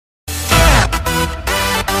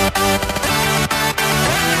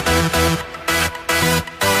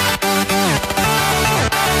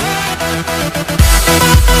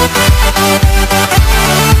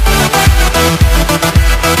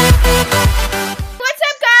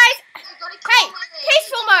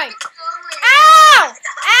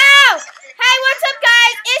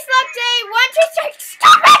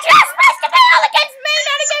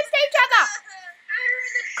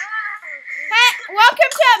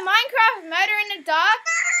Minecraft Murder in the Dark.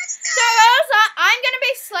 So Rosa, I'm gonna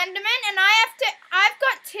be Slenderman, and I've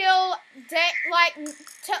got till it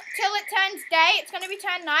turns day. It's gonna be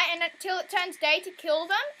turned night, and till it turns day to kill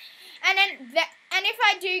them. And then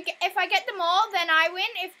if I get them all, then I win.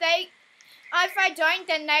 If I don't,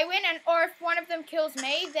 then they win. Or if one of them kills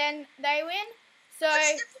me, then they win. So.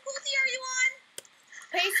 Which difficulty are you on?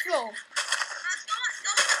 Peaceful. Not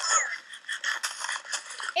hard.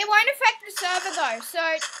 It won't affect the server though. So.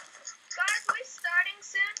 Guys, are we starting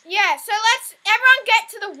soon? Yeah. So let's everyone get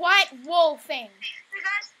to the white wall thing. Hey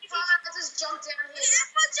guys, I just jumped down here. yeah,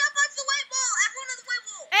 everyone jump onto the white wall. Everyone on the white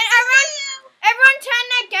wall. And everyone turn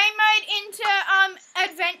their game mode into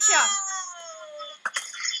adventure.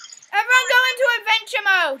 Everyone go into adventure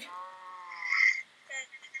mode.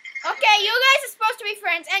 Okay, you guys are supposed to be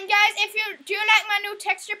friends. And guys, if you do like my new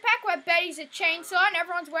texture pack where Betty's a chainsaw and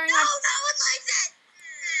everyone's wearing No, no one likes it.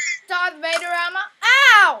 Darth Vader armor.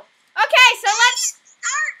 Ow! Okay, so let's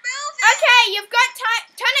Start moving. okay, you've got time.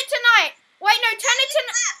 Turn it tonight. Wait, no, turn it to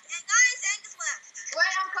left. And guys, Angus left.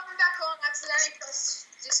 Wait, I'm coming back on. Accidentally press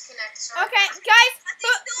disconnect. Sorry. okay, guys. I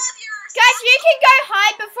think still have your Guys, you can go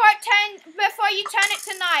hide before you turn it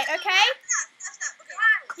to night, okay? Stop. Okay.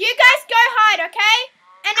 You guys go hide, okay?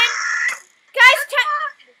 And then, guys, go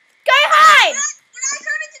hide. When I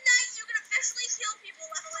turn it tonight, you can officially kill people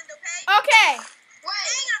leveling, okay? Okay.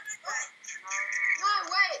 Wait. No,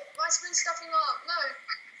 wait. My screen's stuffing up. No.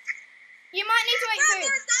 You might need to eat food.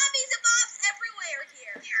 There's zombies and mobs everywhere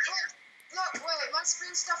here. Look, wait. My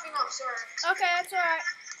screen's stuffing up. Sorry. Okay, that's alright.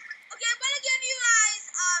 Okay, I'm gonna give you guys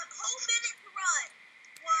a whole minute to run.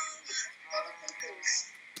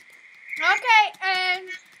 Okay, and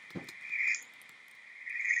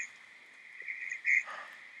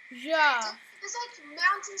yeah. There's like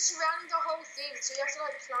mountains surrounding the whole thing, so you have to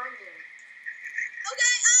like climb them.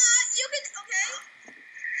 Okay, you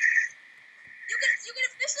can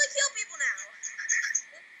officially kill people now.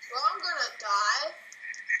 Well, I'm gonna die.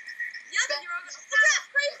 Yep, you're all gonna. Look at that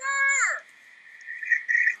creeper!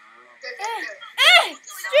 Go.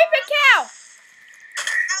 Stupid cow!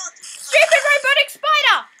 Stupid robotic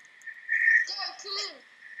spider! Go, kill him.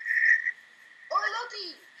 Oh,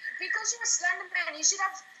 Loki, because you're a Slenderman, you should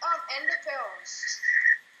have ender pearls.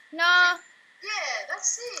 Nah. Yeah,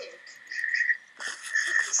 that's sick.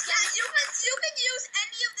 Yeah, you can use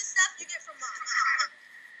any of the stuff you get from mobs.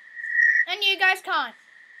 And you guys can't.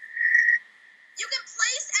 You can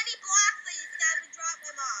place any blocks that have been dropped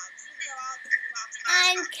by mobs. Even though all the mobs.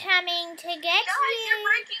 I'm coming to get you're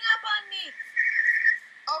breaking up on me.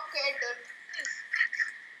 Okay, good.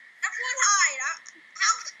 Everyone hide.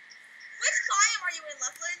 Which biome are you in,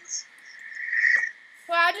 Leflands?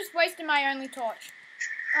 Well, I just wasted my only torch.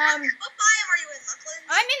 What biome are you in, Leflands?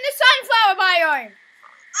 I'm in the sunflower biome.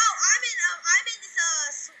 Oh, I'm in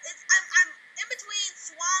this I'm in between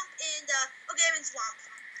swamp and I'm in swamp.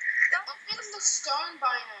 I'm in the stone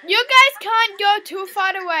biome. You guys can't go too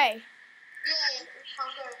far away. Yeah,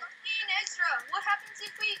 can't go. Extra. What happens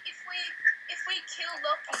if we kill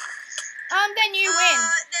Loki? Then you win.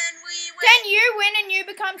 Then we win. Then you win and you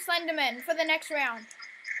become Slenderman for the next round.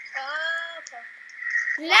 Okay.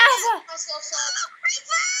 Lava. Myself so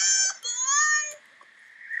Creeper, boy!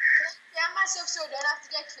 down myself so I don't have to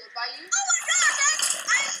get killed by you. Oh my gosh,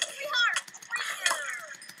 I have 3 hearts.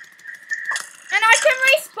 And I can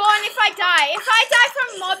respawn if I die. If I die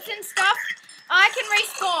from mobs and stuff, I can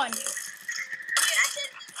respawn. That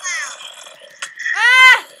didn't sound.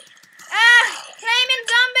 Flaming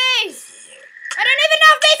zombies. I don't even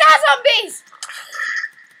know if these are zombies.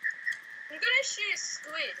 I'm gonna shoot a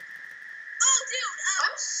squid. Oh, dude.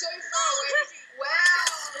 I'm so far away.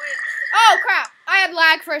 Wow. Oh, crap. I had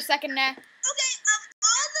lag for a second there. Okay,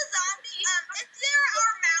 all the zombies, if there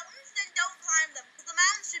are mountains, then don't climb them, because the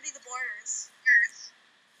mountains should be the borders.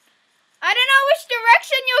 I don't know which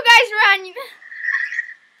direction you guys run.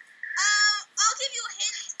 I'll give you a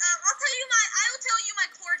hint. I will tell you my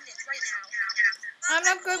coordinates right now. I'm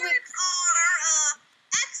not good with. Are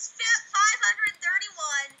x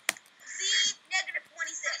 531, z -26.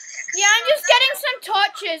 Yeah, I'm just getting some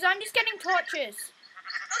torches. Okay, want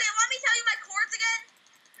me to tell you my chords again?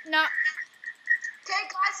 No. Okay,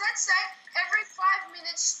 guys, let's say every 5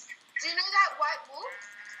 minutes, do you know that white wolf?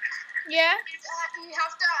 Yeah. You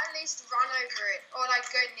have to at least run over it or like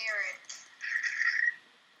go near it.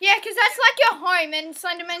 Yeah, because that's like your home, and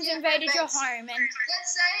Slenderman's invaded your home, and let's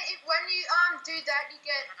say when you do that, you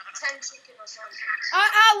get 10 chicken or something.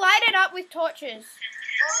 I'll light it up with torches.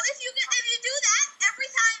 Well, if you do that every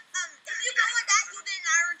time, if you go on that, you'll get an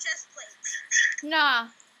iron chest plate. Nah.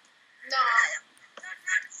 Nah.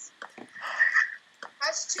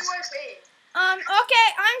 That's too OP. Okay,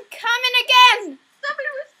 I'm coming again.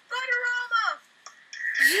 Somebody with Spider-Rama.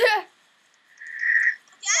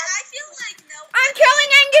 Yeah, I feel like no. I'm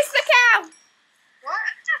killing Angus the cow. What?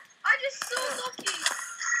 I just saw Lucky.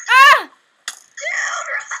 Ah!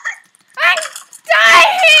 Dude, run! I'm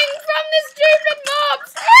dying from the stupid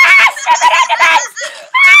mobs. Ah! Stupid animals!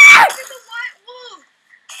 Ah! Look at the white wolf.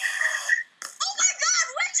 Oh my god,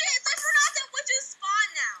 witches! I forgot that witches spawn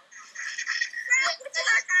now. Crap, witches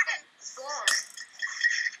are attacking. Spawn.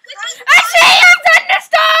 Witches I see you,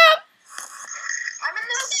 thunderstorm. I'm in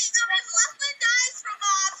this. Okay, if Lachlan dies from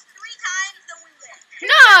mobs 3 times, then we win.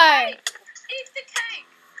 No, Eat the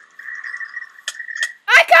cake.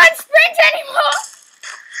 I can't sprint anymore.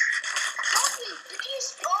 Lucky, if you.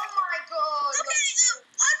 Oh my god. Okay,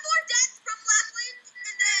 one more death from Lachlan,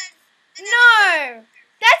 and then. No,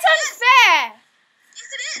 that's unfair. Yes,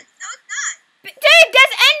 it is. No, it's not. Dude,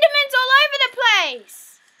 there's endermans all over the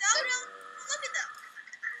place. No, look at them.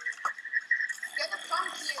 Get the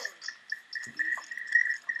pumpkin.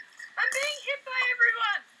 I'm being hit by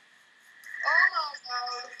everyone. Oh my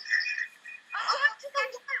god. I'm going to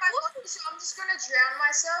the white wolf, so I'm just gonna drown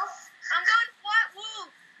myself. I'm going to white wolf.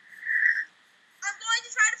 I'm going to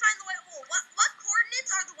try to find the white wolf. What coordinates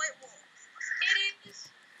are the white wolf? It is.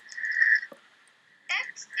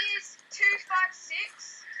 X is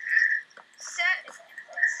 256. Set.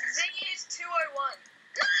 Z is 201.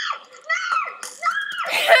 No! No!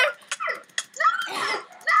 No!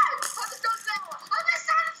 No!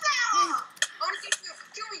 Thunderstorm! I want to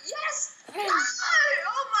kill me. Yes! No!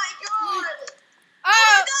 Oh my god! Oh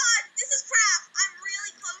my god, this is crap. I'm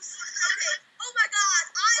really close. Okay. Oh my god,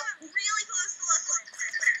 I'm really close to Lachlan.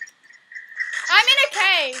 I'm in a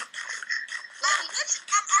cave.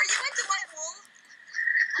 Are you into white wolf?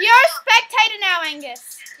 You're a spectator now,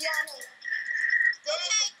 Angus. Yeah, I know.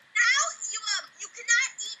 Okay, now you cannot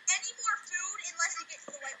eat any more food unless you get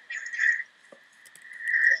to the white wolf.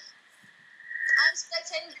 I'm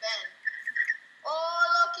spectating Ben. Oh,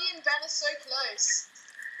 Lucky and Ben are so close.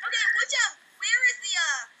 Okay, where is the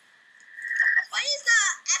what is the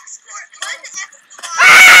X core? What is the X core?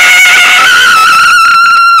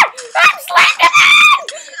 I'm Slenderman!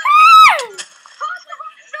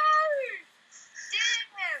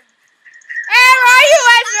 Damn! Where are you,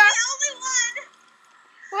 I'm Ezra? the only one.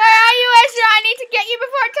 Where are you, Ezra? I need to get you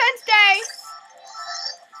before it turns day.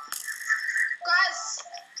 Guys,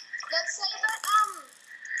 let's say that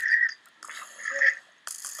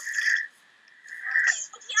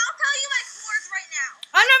Okay, I'll tell you my cores right now.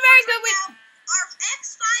 I'm not very good with... Now are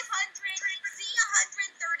X500,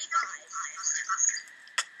 Z135.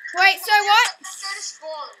 Wait, so what? let's go to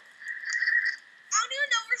spawn. I don't even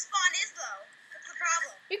know where spawn is though. That's the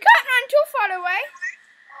problem. You can't run too far away.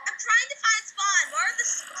 I'm trying to find spawn. What are the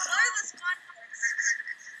spawn codes?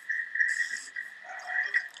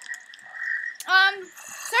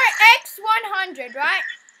 Sorry, X100, right?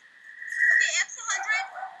 Okay, X100.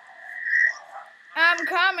 I'm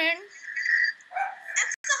coming.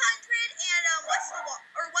 X100 and what's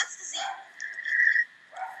the Z?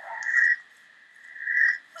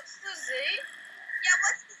 What's the Z? Yeah,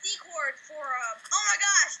 what's the Z chord for oh my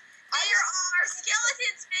gosh. There are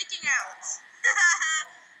skeletons faking out.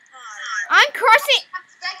 I'm crossing... I'm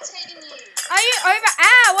spectating you. Are you over...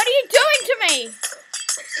 Ah, what are you doing to me?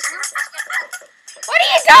 What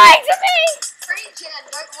are you doing to me? Free gen,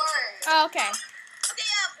 don't worry. Oh, okay.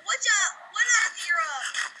 Okay, what are your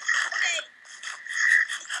okay.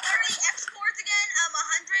 What are the X chords again?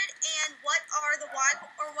 100 and what are the Y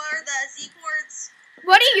or what are the Z chords?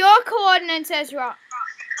 What are your coordinates, Ezra?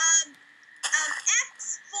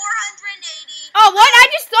 X 480. Oh, what? I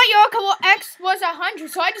just thought your X was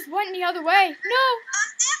 100, so I just went the other way. No.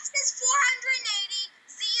 X is 480.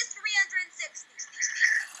 Z is 360.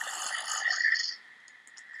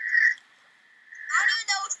 I don't even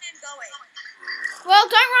know which way I'm going. Well,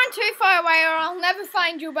 don't run too far away or I'll never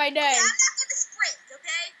find you by day. Yeah, I'm not going to sprint,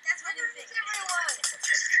 okay? That's my new thing. Everyone.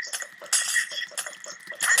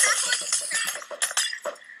 I'm not going to sprint.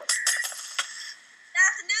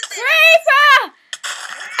 That's a new thing. Creeper!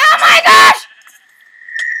 Oh my gosh!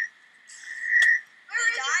 Where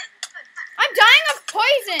is it? I'm dying of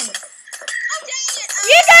poison. Oh, dang it.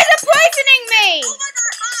 You guys are poisoning me! Oh my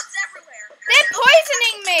god, mobs everywhere. They're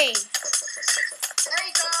poisoning me! There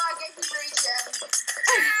you go, I gave you regen.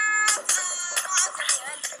 Mobs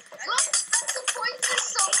everywhere. Look, that's the poison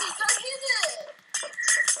zombie, don't hit it.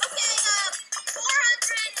 Okay,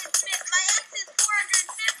 450. My X is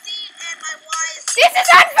 450 and my Y is... This is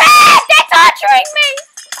unfair! They're torturing me!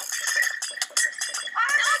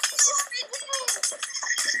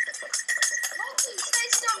 Lucky, stay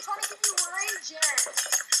still, I'm trying to give you regen.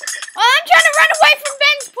 Well, I'm trying to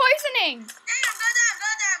dying. Dang, I'm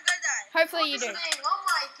gonna die. Hopefully you do. Poisoning, oh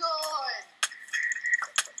my god.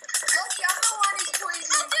 Lucky, I'm the one who's Oh,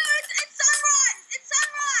 poisoning. dude, it's sunrise. It's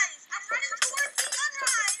sunrise. I'm running towards the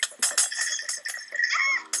sunrise. Sunrise.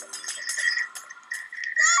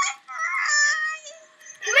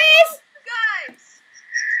 Please. Guys.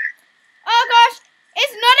 Oh gosh.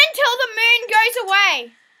 It's not until the moon goes away.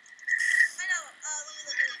 I know. Let me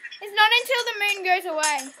look. It's not until the moon goes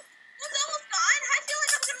away. Well, it's almost gone. I feel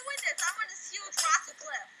like I'm gonna win this. I'm on this huge rocky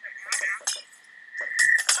cliff right now.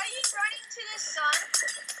 Are you running to the sun?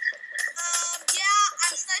 Yeah,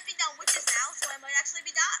 I'm sniping down witches now, so I might actually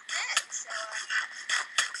be dead. So,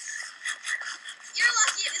 you're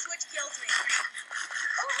lucky if this witch kills me.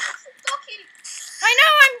 Oh, Lucky. I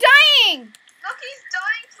know, I'm dying. Lucky's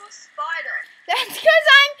dying to a spider. That's because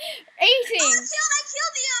I'm Oh, eating.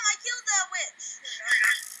 I killed the witch.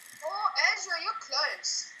 Oh, Ezra, you're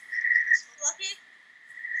close. Lucky.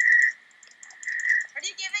 What are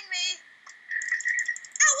you giving me?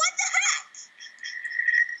 Oh, what the heck?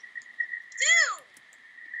 Dude!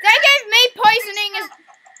 They gave me poisoning as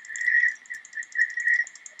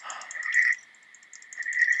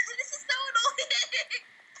This is so annoying.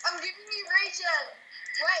 I'm giving you regen.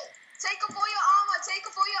 Wait, take off all your armor. Take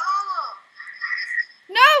off all your armor.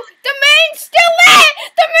 No, the moon's still there.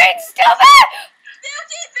 The moon's still there.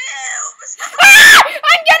 Beauty boobs! Ah!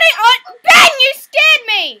 I'm getting on. Ben, you scared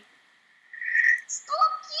me.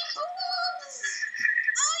 Spooky boobs.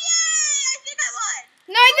 Oh, yay! I think I won.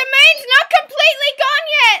 No, the moon's not completely gone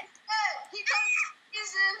yet. Yeah, he comes.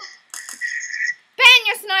 He's in. Ben,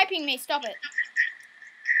 you're sniping me. Stop it. Stop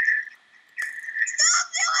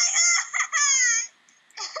doing it!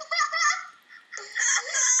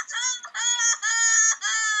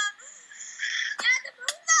 Yeah, the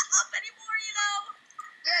moon's not up anymore, you know.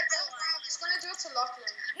 Yeah, don't worry. I'm just gonna do it to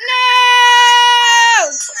Lachlan. No.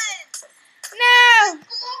 No.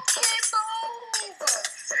 Spooky boob.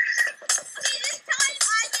 Okay, this time I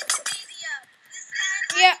get to be the, this time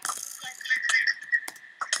I Yeah. get to be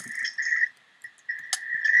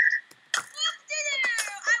Whoop, did-do!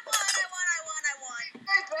 I won.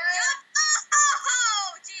 Hey, Ben. Yup. Oh,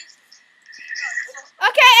 jeez.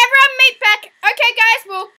 Okay, everyone meet back. Okay, guys,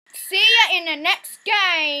 we'll see you in the next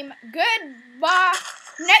game. Goodbye.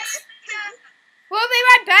 We'll be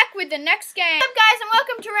right back with the next game. What's up, guys, and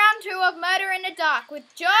welcome to round 2 of Murder in the Dark with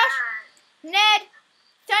Josh, Ned,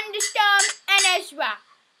 Thunderstorm, and Ezra.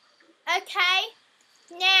 Okay,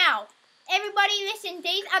 now, everybody listen,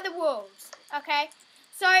 these are the rules, okay?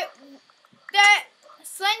 So, the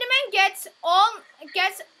Slenderman gets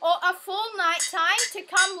a full night time to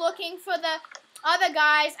come looking for the other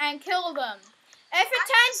guys and kill them. If it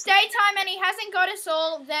turns daytime and he hasn't got us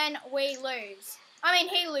all, then we lose. I mean,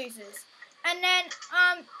 he loses. And then,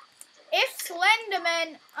 if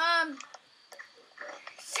Slenderman,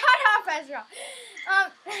 shut up, Ezra.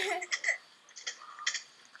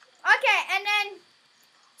 Okay, and then,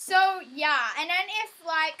 so, yeah, and then if,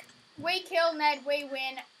 like, we kill Ned, we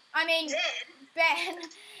win. I mean, Ben.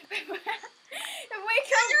 If we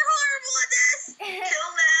kill... You're horrible at this.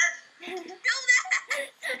 Kill Ned. Kill Ned.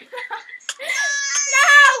 No!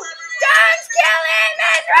 Don't kill him,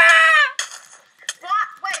 Ezra! What?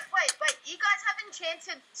 Wait. You guys have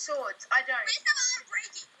enchanted swords. I don't. We have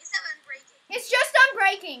unbreaking. It's just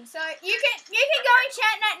unbreaking, so you can go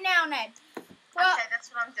enchant that now, Ned. Well, Okay,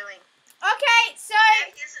 that's what I'm doing. okay, so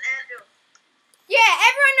Here's an anvil. yeah,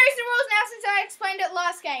 everyone knows the rules now since I explained it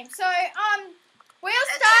last game. So we'll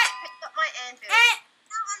start. Pick up my anvil. And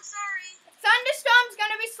No, I'm sorry. Thunderstorm's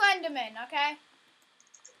gonna be Slenderman, okay?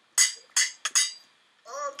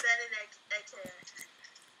 Oh, Ben and AKA.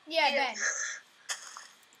 Yeah, Ben.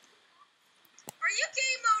 Are you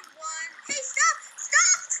game mode 1? Hey, stop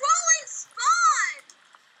trolling spawn.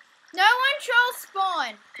 No one trolls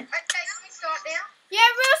spawn. Okay, can we start now? Yeah,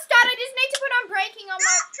 we'll start. I just need to put unbreaking on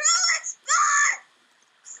my. Stop trolling spawn.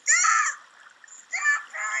 Stop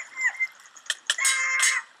trolling spawn.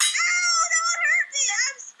 Stop. Ow, that would hurt me.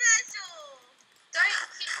 I'm special. Don't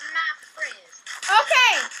hit my friends.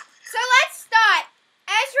 Okay, so let's start.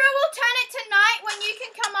 Ezra will turn it to night when you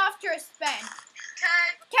can come after us, Ben. Okay.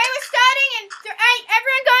 Okay, we're starting in 8.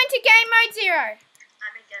 Everyone go into game mode 0.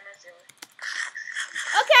 I'm in game mode 0.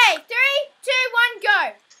 Okay, 3, 2, 1, go.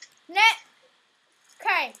 Net.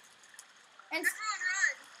 Okay. And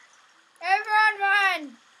everyone run.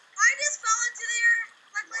 I just fell into their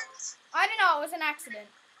wetlands. I don't know, it was an accident.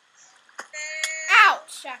 There.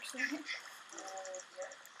 Ouch, actually.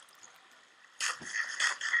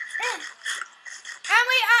 And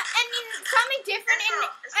we are, and something different in,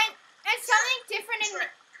 and something different in,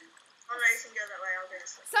 I'll go that way. I'll go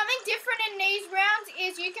this way. something different in these rounds is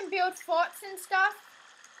is you can build forts and stuff.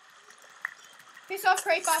 Piss off,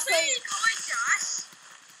 creeper, Where are please. you going, Josh?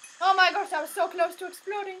 Oh my gosh, I was so close to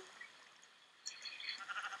exploding.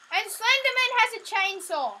 And Slenderman has a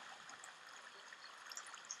chainsaw.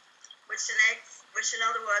 Which in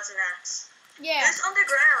other words, an axe. Yeah. It's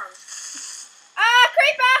underground.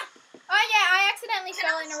 Creeper! Oh yeah, I accidentally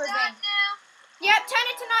fell in a ravine. Now. Yep, turn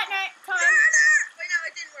it to night time. Murder! Wait, no,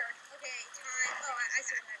 it didn't work. Okay, time. Oh, I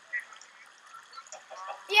see what that worked.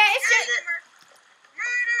 Yeah, it's Yeah, just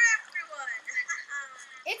murder everyone.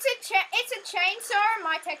 it's a chainsaw in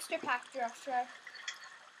my texture pack, Joshua. Run.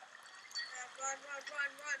 I don't want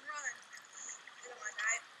to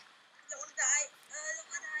die. I don't want to die.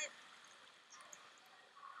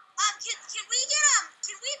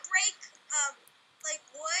 Can we break like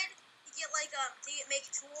wood to get make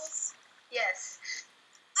tools? Yes.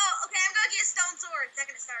 Oh, okay. I'm gonna get a stone sword.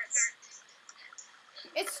 Second it starts.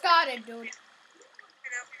 It started, dude. I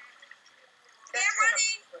know. Okay, I'm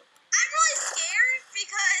running. I'm really scared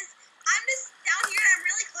because I'm just down here and I'm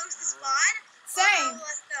really close to spawn. Same.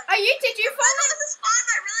 Oh, Did you I'm fall close to spawn,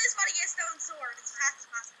 but I really just want to get a stone sword as fast as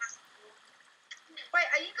possible. Wait,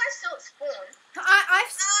 are you guys still at spawn? No,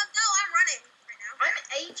 I'm running right now. I'm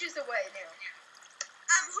ages away now.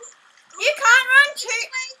 You can't run too.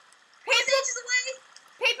 People Ages away?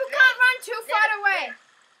 people can't run too far away.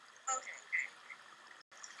 Okay.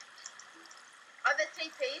 Are there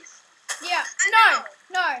TPs? Yeah. know.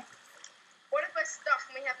 No. What if we're stuck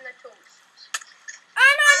and we have no tools?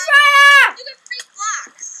 I'm on fire! You can break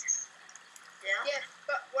blocks. Yeah. Yeah,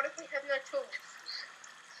 but what if we have no tools?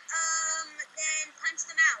 Then punch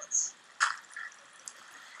them out.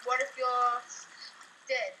 What if you're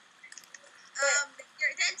dead?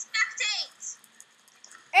 Then spectate.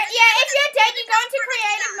 Yeah, if you're dead, you go into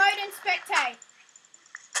creative mode and spectate.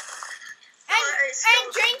 And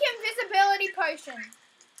drink invisibility potion.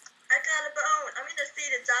 I got a bone. I'm gonna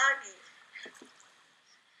feed a doggy.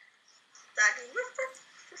 Doggy.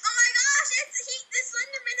 Oh my gosh, this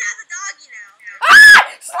Slenderman has a doggy now. Ah!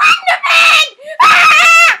 Slenderman!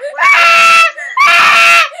 Ah! Ah!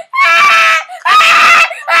 Ah! Ah!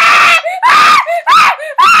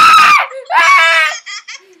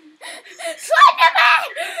 Slenderman!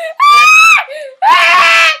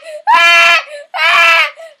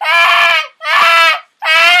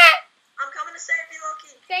 I'm coming to save you,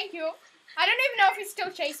 Loki. Thank you. I don't even know if he's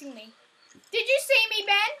still chasing me. Did you see me,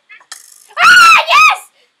 Ben? Ah, yes!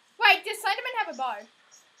 Wait, does Slenderman have a bow?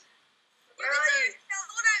 Where are you?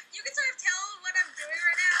 You can sort of tell what I'm doing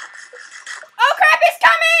right now. Oh crap, he's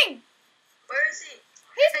coming! Where is he?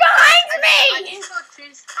 He's behind I me! just saw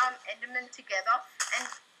two Endermen together, and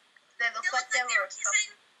they looked They like look they like they were. were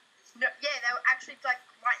kissing. No, yeah, they were actually like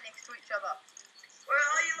right next to each other. Where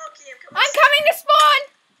are you, Loki? I'm coming to spawn!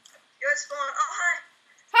 You're at spawn. Oh, hi.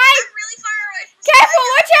 Hey! I'm really far away from Careful,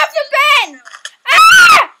 spawn. watch out for Ben!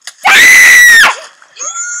 Ah! Ah!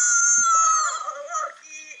 Oh,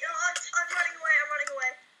 Loki. Oh, I'm running away.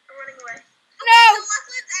 No! The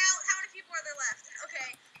Luckland's out. How many people are there left? Okay.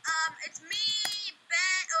 It's me,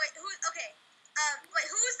 Ben. Oh wait,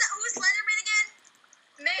 who's Slenderman again?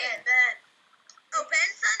 Me, Ben. Oh, Ben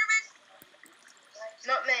Slenderman.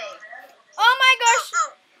 not me. Oh my gosh!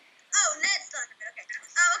 Oh, Ned Slenderman. Okay.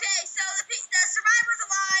 Okay. So the survivors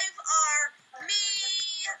alive are me,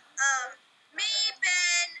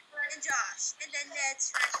 Ben, and Josh, and then Ned's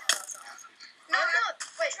trying to kill us all. No,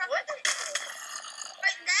 wait, what?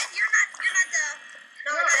 Wait, Ned, you're not the.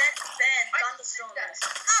 No, Ben. Thunderstorm.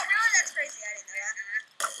 Oh, really? That's crazy. I didn't know that.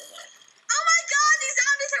 Oh my God! These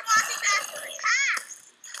zombies are walking back for attacks.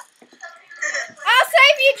 I'll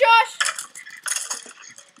save you, Josh!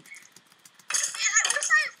 Man, I wish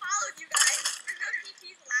I had followed you guys. There's no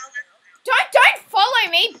TPs allowed though. Don't follow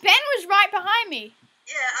me! Ben was right behind me.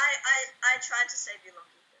 Yeah, I tried to save you,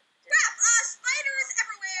 Loki. Crap! Spiders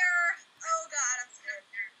everywhere. Oh God, I'm scared.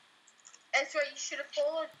 And so you should have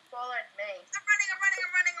followed me.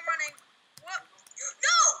 I'm running. What?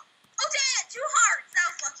 No! Oh dang it! 2 hearts. That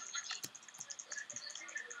was lucky.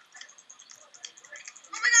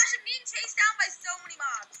 Oh my gosh, I'm being chased down by so many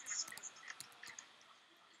mobs. This is crazy.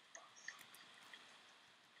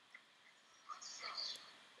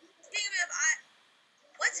 Speaking of,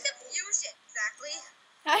 what's confusion exactly?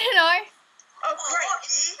 I don't know. Oh, Oh, great.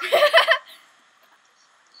 Loki.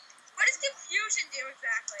 What does confusion do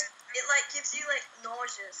exactly? It gives you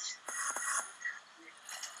nauseous.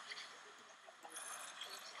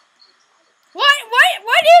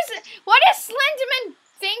 What is Slenderman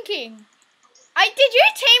thinking? Did you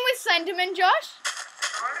team with Slenderman, Josh?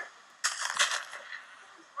 Why?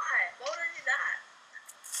 Why would I do that?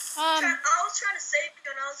 Um, I was trying to save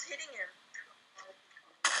you and I was hitting him.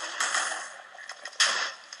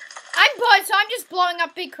 wood, so I'm just blowing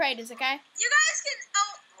up big craters, okay? You guys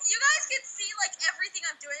can see like everything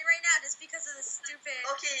I'm doing right now just because of this stupid.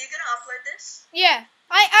 Okay, you gonna upload this? Yeah.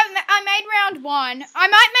 I made round 1. I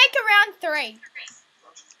might make a round 3.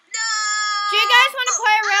 No. Do you guys want to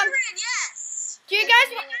play a round? Byron, yes. Do you guys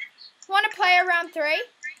want to play a round 3?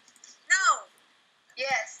 No.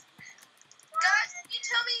 Yes. Guys, can you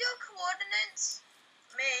tell me your coordinates?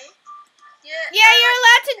 Me? Yeah. Yeah, you're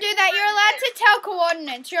allowed to do that. You're allowed to tell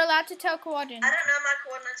coordinates. You're allowed to tell I coordinates. don't know my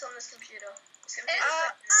coordinates on this computer. This computer's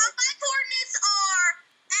My coordinates are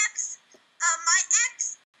x. My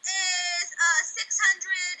x is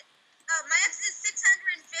 600. My x is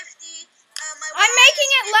 650. My y I'm making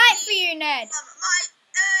is it light 50. for you, Ned.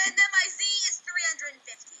 And then my z is 350.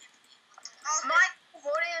 My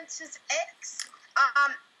coordinates is x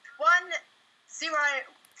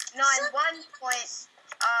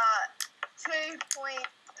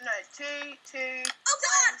 2 2. Oh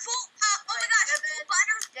God! Full. Oh my gosh! Full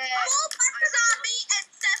butter. Yeah. Full butter zombie and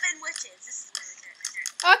 7 witches. This is weird.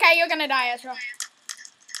 Okay, you're gonna die, Ezra.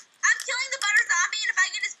 I'm killing the butter zombie, and if I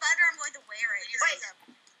get his butter, I'm going to wear it. Wait.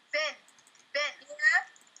 Ben. Yeah.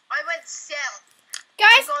 I went south.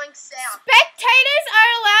 Guys, I'm going south. spectators are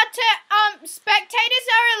allowed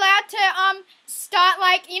to start,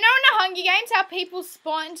 like, you know in the Hunger Games how people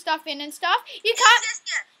spawn stuff in and stuff? You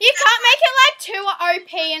can't make it like too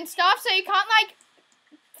OP and stuff, so you can't like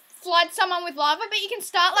flood someone with lava, but you can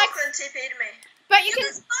start like Lachlan TP to me. but You can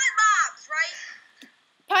spawn mobs, right?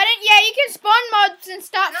 pardon? Yeah, you can spawn mods and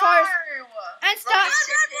start forest and start Mobs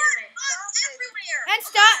everywhere.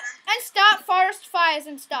 and start forest fires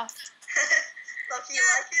and stuff. Lucky, you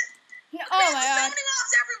like it? Oh There's my so god. many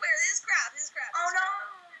mobs everywhere. This is crap. Oh no.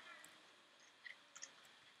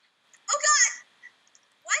 Oh God!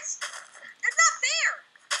 What? That's not fair.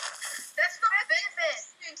 That's not fair,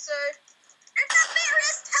 Ben. So That's not fair. It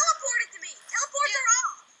just teleported to me. Teleports are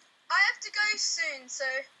off. I have to go soon. So,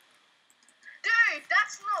 dude,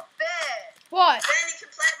 that's not fair. What? Ben, you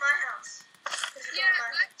can plant my house. Yeah,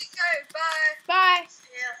 I have to go. Bye. Bye.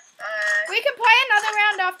 Yeah. We can play another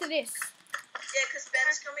round after this. Yeah, because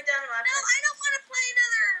Ben's coming down to my No, place. I don't want to play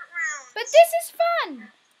another round. But this is fun.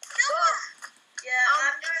 No. Yeah,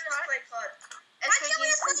 I'm going to play COD. Why can't we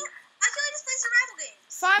just play survival games?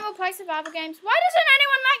 Fine, we'll play survival games. Why doesn't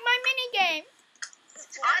anyone like my mini game?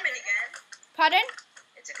 It's a good minigame. Pardon?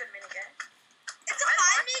 It's a good minigame. It's a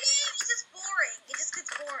fun game. It's just boring. It just gets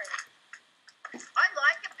boring. I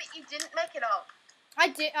like it, but you didn't make it up. I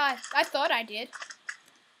did. I thought I did.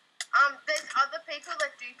 There's other people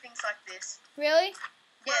that do things like this. Really?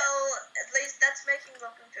 Yeah. Well, at least that's making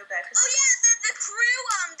Lachlan feel bad. Oh yeah, the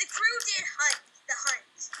crew did the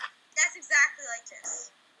hunt. That's exactly like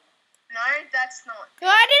this. No, that's not.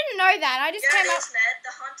 Well, I didn't know that. I just Yeah, came it up. is, Ned.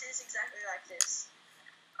 The hunt is exactly like this.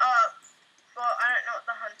 Well, I don't know what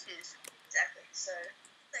the hunt is. Exactly. So.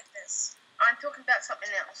 Like this. I'm talking about something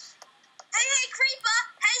else. Hey, creeper!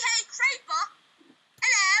 Hey, creeper!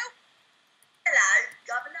 Hello! Hello,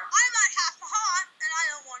 Governor. I might have a heart, and I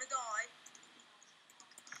don't want to die.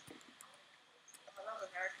 I love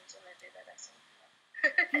Americans when they do that accent.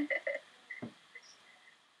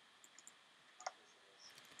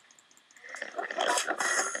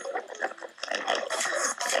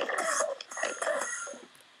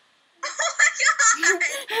 Oh my God!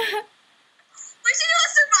 We should do a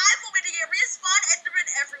survival minigame. We just spawn Enderman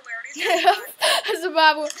everywhere. And he's just fun.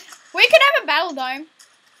 Survival. We could have a battle dome.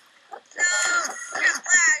 No, crap,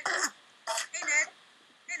 lag. Hey, Ned.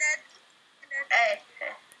 Hey, Ned. Hey, Ned. Hey.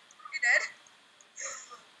 Hey, Ned.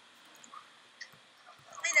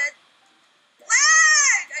 Hey, Ned.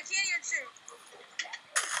 Lag! I can't even shoot.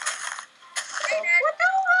 Hey, Ned. What the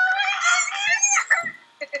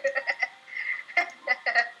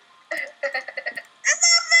That's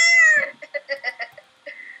not fair!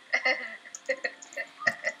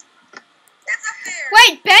 That's not fair.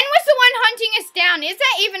 Wait, Ben was the one hunting us down. Is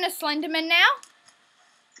there even a Slenderman now?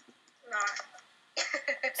 No.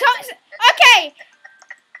 So, okay.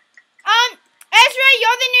 Ezra,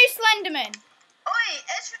 you're the new Slenderman. Oi,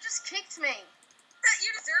 Ezra just kicked me. You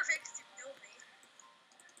deserve it because you killed me.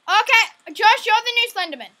 Okay, Josh, you're the new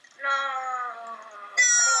Slenderman. No. No! I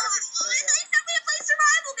thought you said we play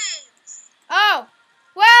survival games. Oh,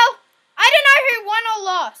 well, I don't know who won or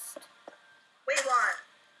lost. We won.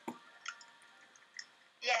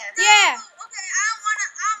 Yeah. Yeah. No, okay, I don't wanna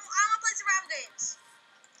play survival games.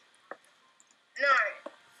 No.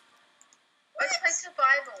 Let's play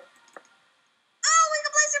survival. Oh, we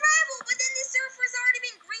can play survival, but then the server's already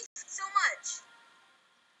been griefed so much.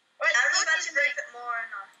 Wait, I'm what about do to you grief mean? it more or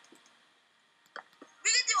not. We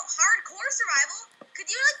can do hardcore survival. Could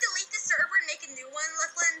you like delete the server and make a new one,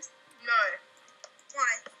 Lachlan? No.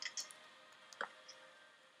 Why?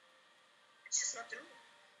 It's just not doing it.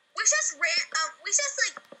 We should just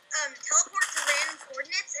teleport to random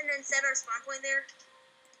coordinates and then set our spawn point there.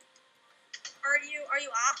 Are you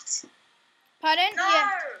opt? Pardon? No!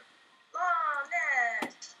 Yeah. Oh,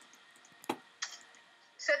 man.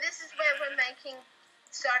 So this is where we're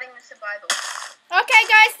starting the survival. Okay,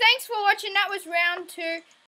 guys, thanks for watching. That was round 2.